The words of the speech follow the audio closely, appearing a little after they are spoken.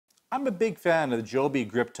I'm a big fan of the Joby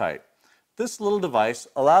GripTight. This little device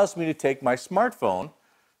allows me to take my smartphone,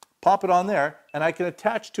 pop it on there, and I can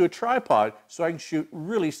attach to a tripod so I can shoot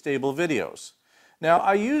really stable videos. Now,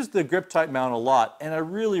 I used the GripTight mount a lot and I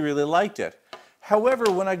really liked it. However,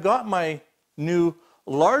 when I got my new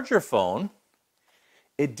larger phone,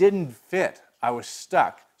 it didn't fit. I was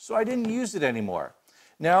stuck, so I didn't use it anymore.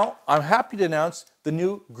 Now, I'm happy to announce the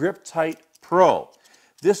new GripTight Pro.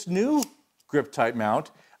 This new GripTight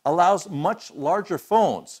mount allows much larger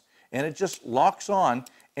phones, and it just locks on,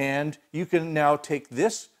 and you can now take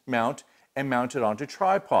this mount and mount it onto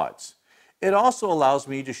tripods. It also allows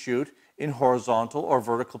me to shoot in horizontal or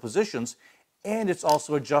vertical positions, and it's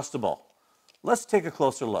also adjustable. Let's take a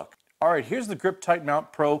closer look. All right, here's the GripTight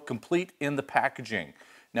Mount Pro complete in the packaging.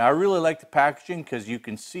 Now, I really like the packaging because you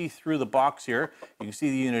can see through the box here. You can see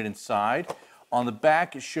the unit inside. On the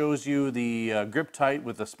back, it shows you the GripTight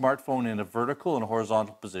with the smartphone in a vertical and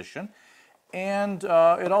horizontal position. And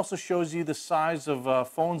it also shows you the size of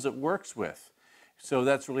phones it works with. So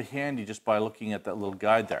that's really handy just by looking at that little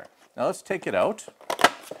guide there. Now let's take it out.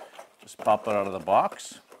 Just pop it out of the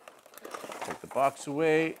box. Take the box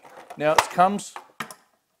away. Now it comes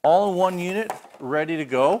all in one unit, ready to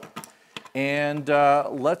go. And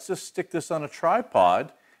let's just stick this on a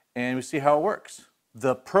tripod and we see how it works.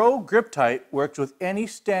 The Pro GripTight works with any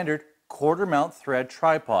standard quarter mount thread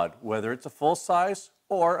tripod, whether it's a full size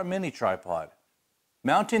or a mini tripod.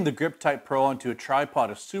 Mounting the GripTight Pro onto a tripod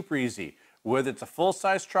is super easy. Whether it's a full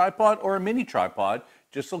size tripod or a mini tripod,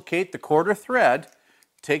 just locate the quarter thread,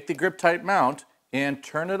 take the GripTight mount and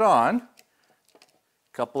turn it on.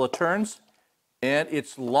 A couple of turns and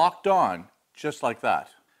it's locked on just like that.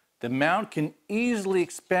 The mount can easily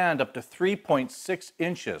expand up to 3.6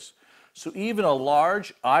 inches. So even a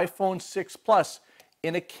large iPhone 6 Plus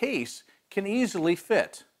in a case can easily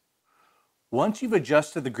fit. Once you've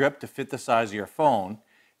adjusted the grip to fit the size of your phone,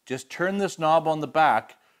 just turn this knob on the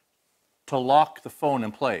back to lock the phone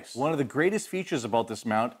in place. One of the greatest features about this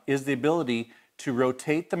mount is the ability to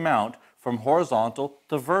rotate the mount from horizontal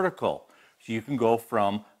to vertical. So you can go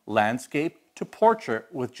from landscape to portrait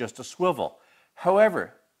with just a swivel.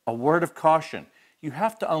 However, a word of caution, you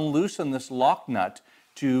have to unloosen this lock nut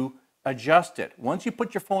to adjust it. Once you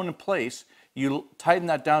put your phone in place, you tighten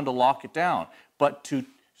that down to lock it down. But to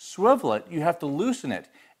swivel it, you have to loosen it.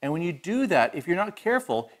 And when you do that, if you're not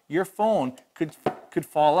careful, your phone could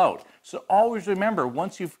fall out. So always remember,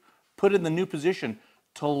 once you've put it in the new position,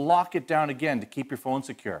 to lock it down again to keep your phone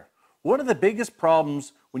secure. One of the biggest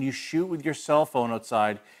problems when you shoot with your cell phone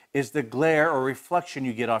outside is the glare or reflection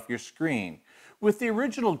you get off your screen. With the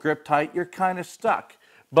original GripTight, you're kind of stuck.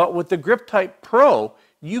 But with the GripTight Pro,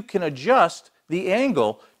 you can adjust the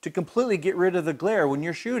angle to completely get rid of the glare when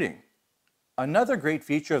you're shooting. Another great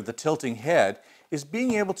feature of the tilting head is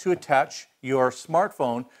being able to attach your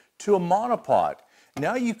smartphone to a monopod.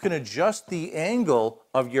 Now you can adjust the angle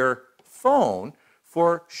of your phone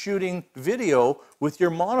for shooting video with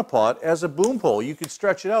your monopod as a boom pole. You can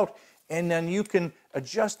stretch it out and then you can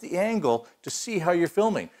adjust the angle to see how you're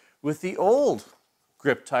filming. With the old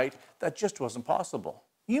GripTight, that just wasn't possible.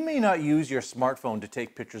 You may not use your smartphone to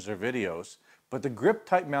take pictures or videos, but the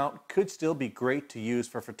GripTight mount could still be great to use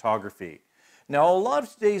for photography. Now, a lot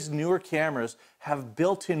of today's newer cameras have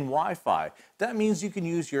built-in Wi-Fi. That means you can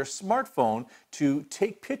use your smartphone to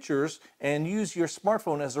take pictures and use your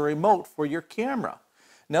smartphone as a remote for your camera.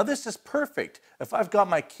 Now, this is perfect. If I've got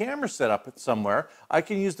my camera set up somewhere, I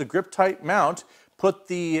can use the GripTight mount, put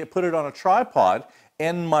it on a tripod,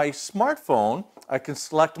 and my smartphone, I can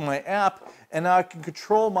select my app, and now I can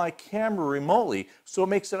control my camera remotely, so it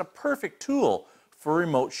makes it a perfect tool for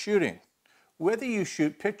remote shooting. Whether you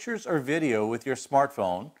shoot pictures or video with your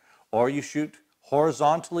smartphone, or you shoot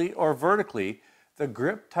horizontally or vertically, the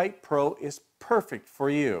GripTight Pro is perfect for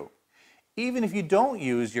you. Even if you don't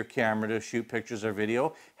use your camera to shoot pictures or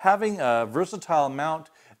video, having a versatile mount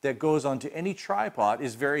that goes onto any tripod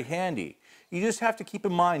is very handy. You just have to keep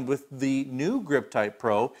in mind with the new GripTight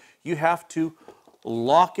Pro, you have to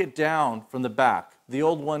lock it down from the back. The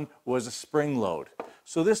old one was a spring load.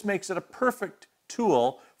 So this makes it a perfect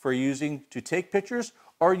tool for using to take pictures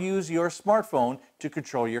or use your smartphone to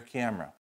control your camera.